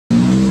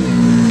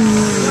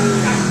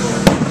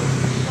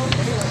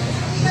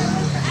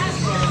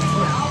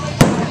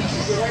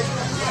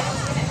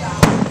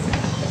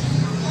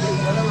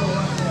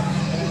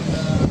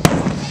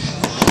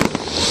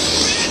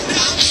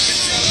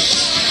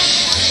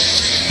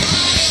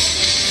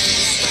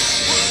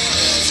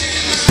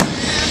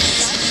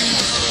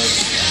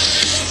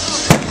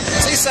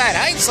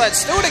Seaside Heights,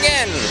 let's do it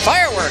again.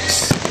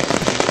 Fireworks.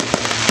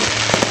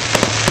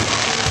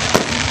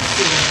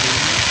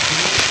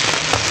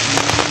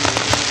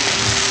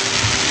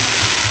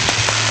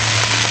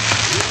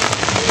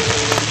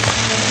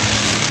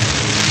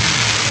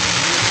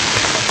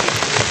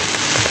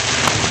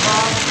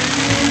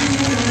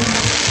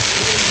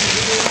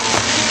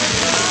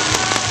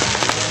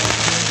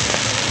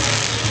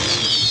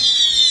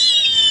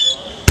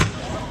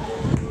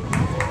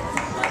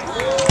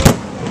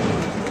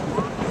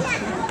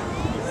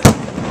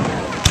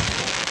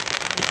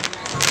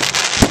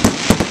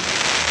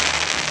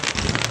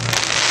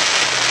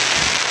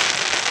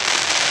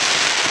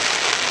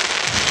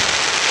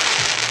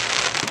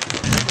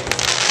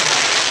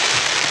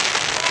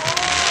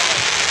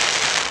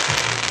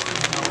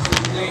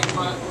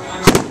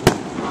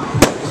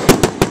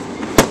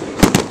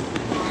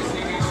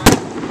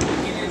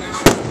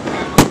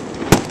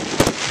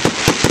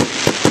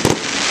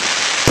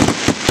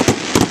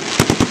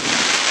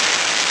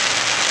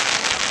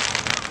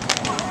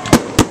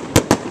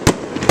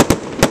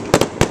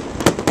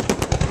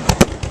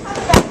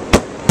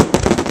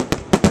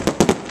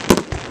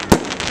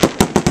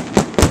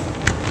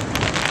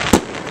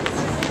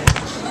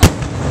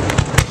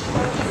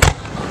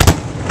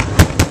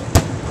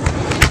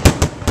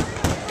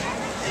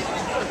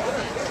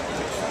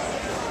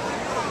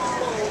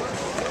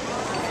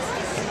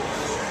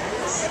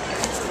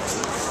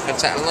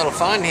 Let's have a little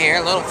fun here,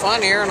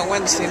 on a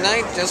Wednesday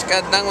night. Just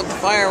got done with the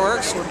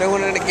fireworks. We're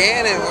doing it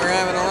again, and we're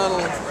having a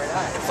little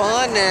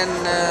fun.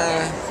 And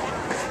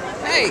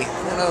hey,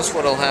 who knows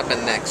what'll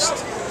happen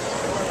next?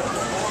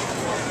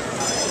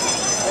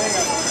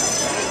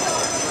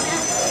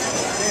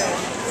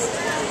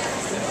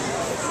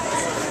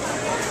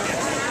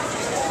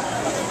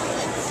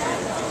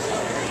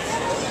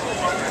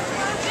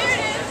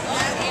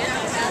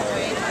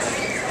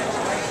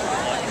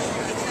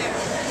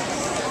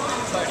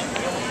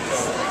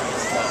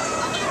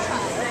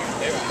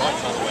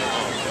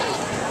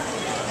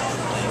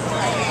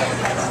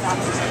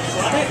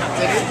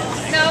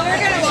 No, we're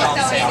gonna walk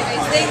that way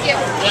anyways. Thank you.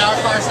 Yeah, our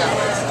car's out.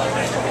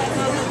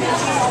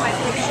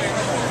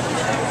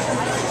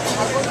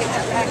 I'll go get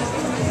that back.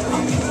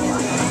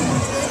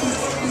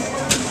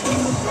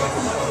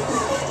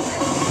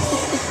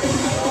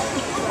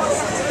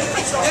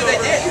 Dude, they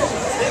did.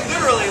 They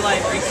literally,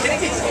 like, are you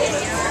kidding me?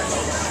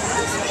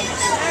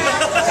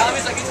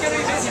 Tommy's like, it's gonna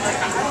be busy.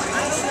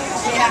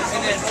 Yeah.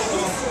 And then,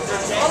 boom.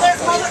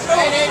 Mother.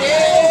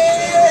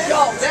 Yo,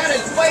 that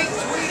is way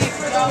Tweety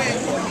for the win.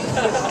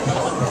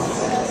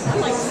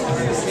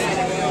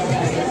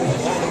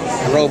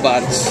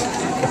 Robots.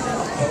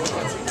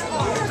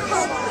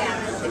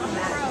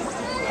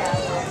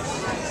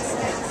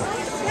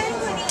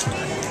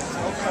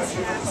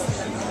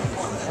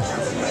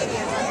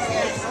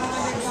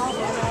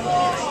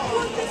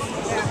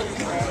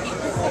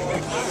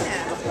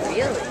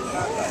 Really?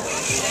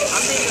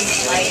 I'm thinking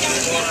light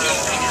right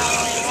now.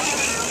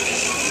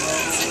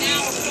 So now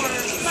for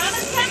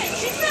Mama's coming.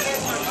 She's coming.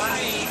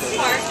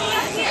 Park.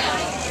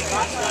 Yeah.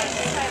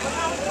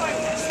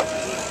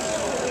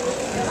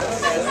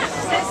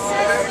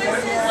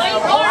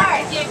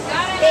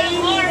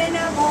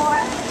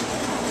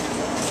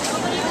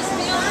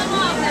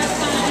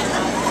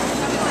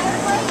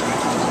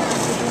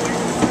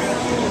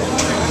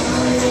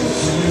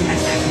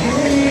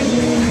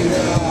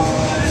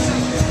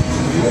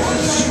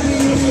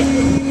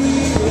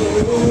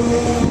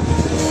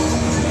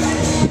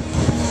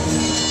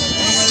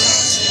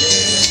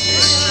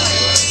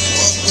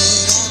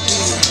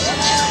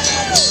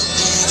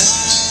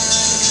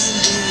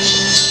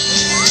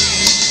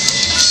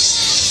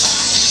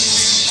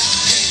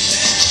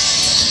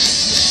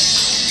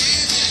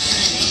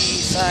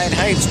 Seaside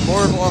Heights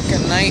Boardwalk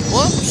at night.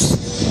 Whoops.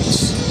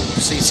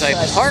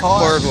 Seaside Park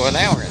Boardwalk.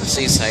 Now we're in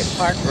Seaside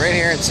Park. Right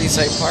here in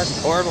Seaside Park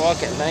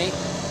Boardwalk at night.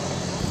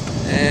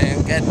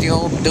 And got the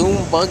old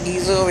doom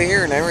buggies over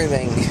here and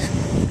everything.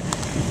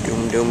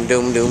 Doom, doom,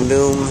 doom, doom,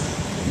 doom.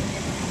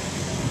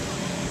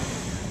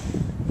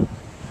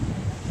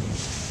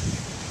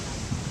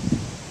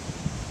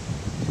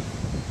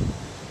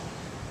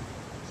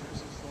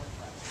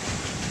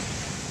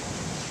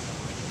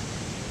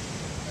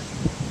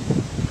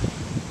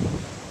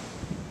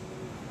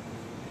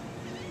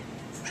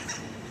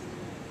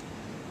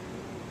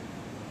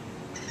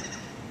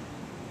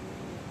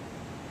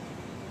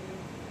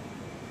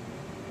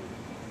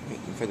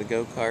 Waiting for the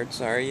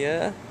go-karts, are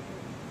ya?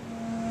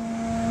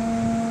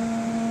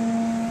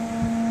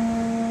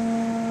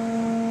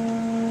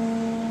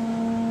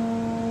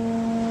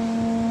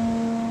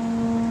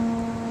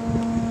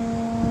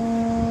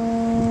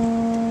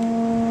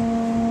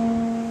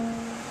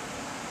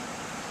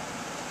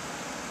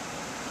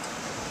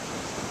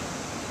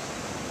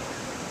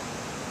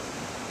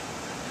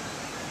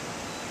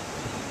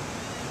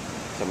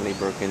 Somebody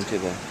broke into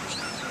the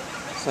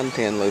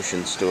suntan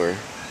lotion store.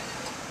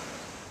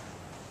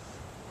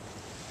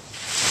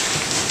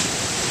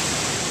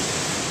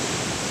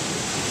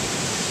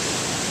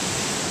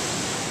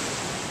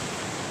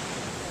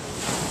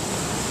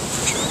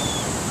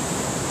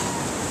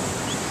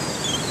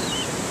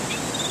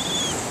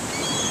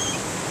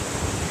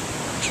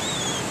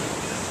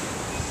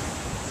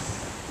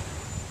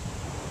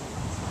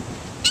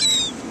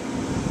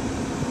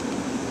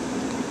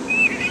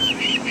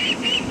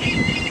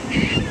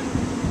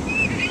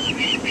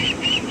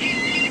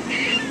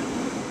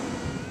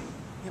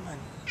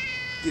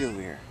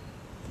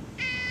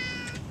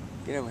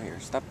 Get over here.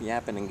 Stop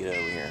yapping and get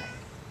over here.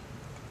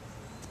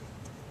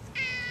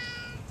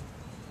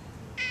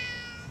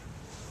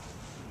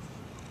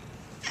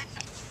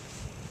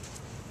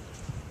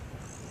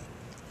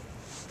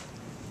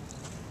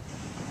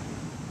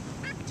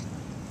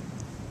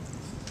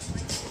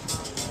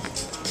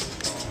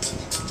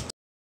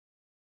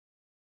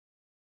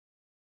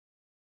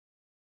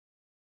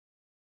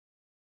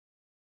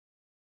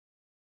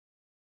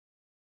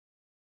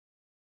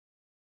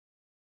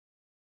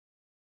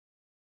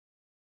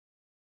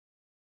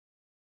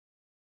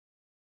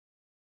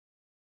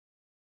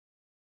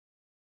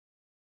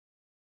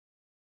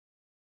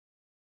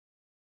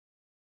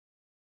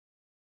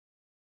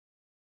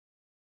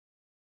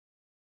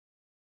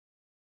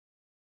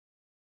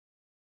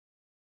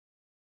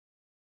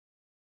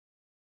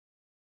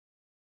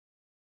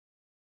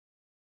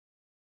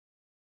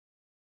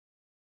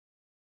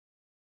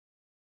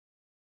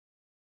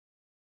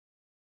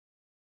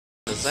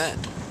 What is that?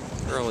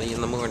 Early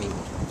in the morning.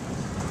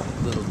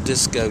 Little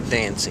disco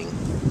dancing.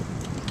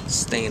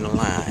 Staying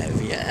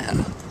alive,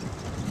 yeah.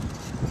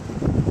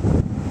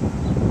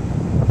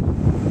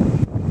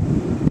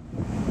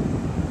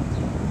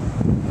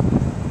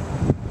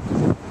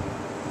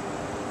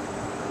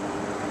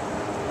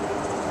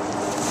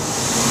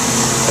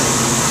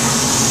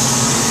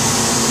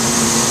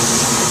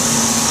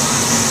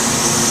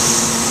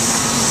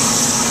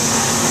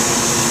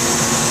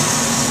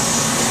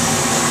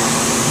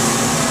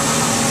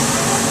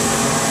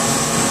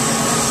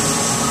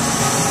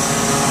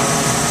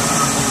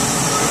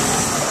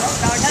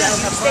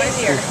 Stay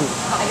here.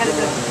 I gotta do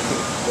it.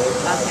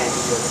 Okay.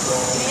 Give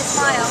me a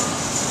smile.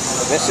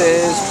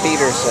 Mrs.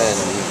 Peterson.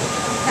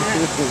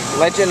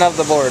 Legend of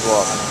the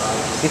Boardwalk.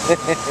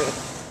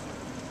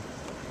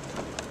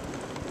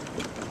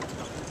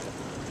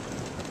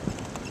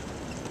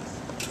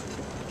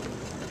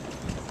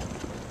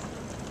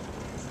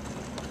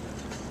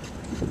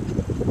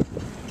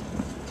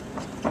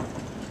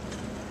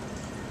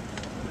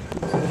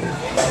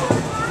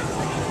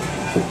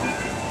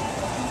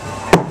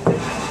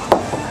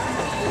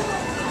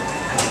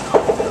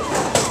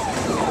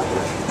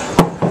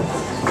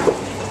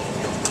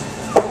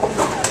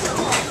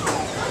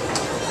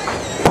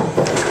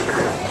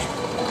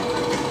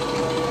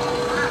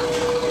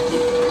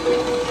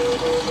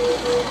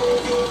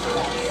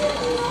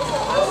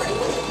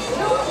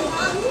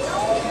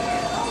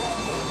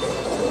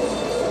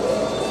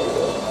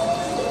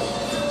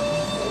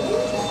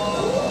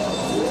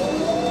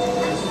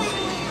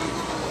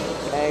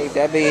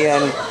 Debbie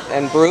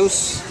and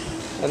Bruce,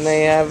 and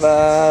they have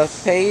a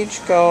page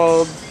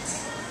called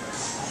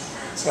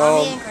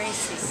Sonny and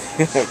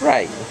Gracie.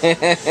 Right.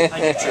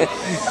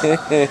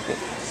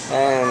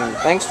 And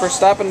thanks for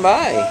stopping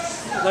by.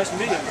 Nice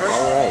meeting you in person.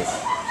 All right.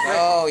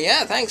 Oh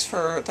yeah, thanks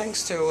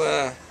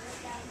to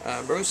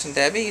Bruce and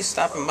Debbie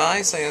stopping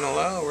by, saying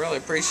hello. Really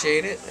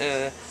appreciate it.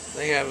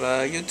 They have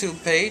a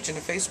YouTube page and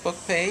a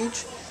Facebook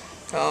page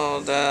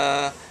called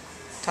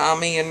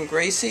Tommy and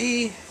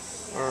Gracie,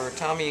 or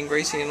Tommy and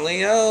Gracie and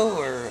Leo,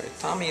 or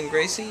Tommy and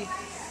Gracie.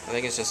 I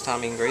think it's just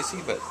Tommy and Gracie,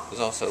 but there's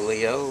also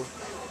Leo.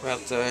 About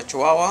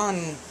Chihuahua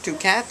and 2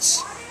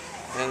 cats.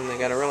 And they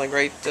got a really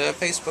great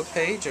Facebook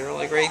page, and a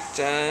really great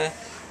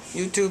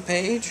YouTube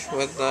page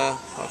with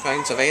all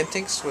kinds of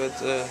antics with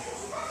the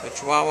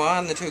Chihuahua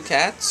and the 2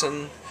 cats,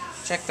 and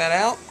check that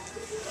out.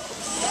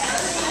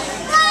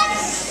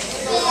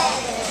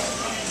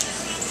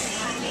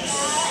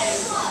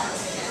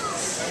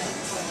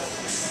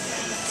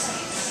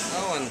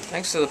 Oh, and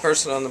thanks to the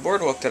person on the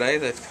boardwalk today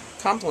that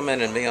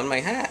complimented me on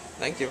my hat.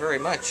 Thank you very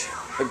much.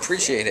 I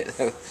appreciate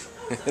it.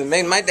 It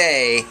made my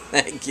day.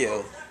 Thank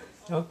you.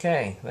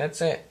 Okay, that's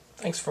it.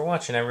 Thanks for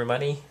watching,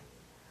 everybody.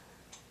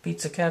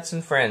 Pizza Cats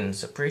and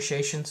Friends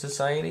Appreciation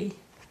Society.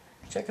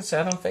 Check us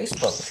out on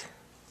Facebook.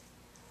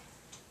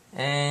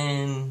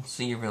 And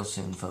see you real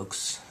soon,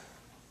 folks.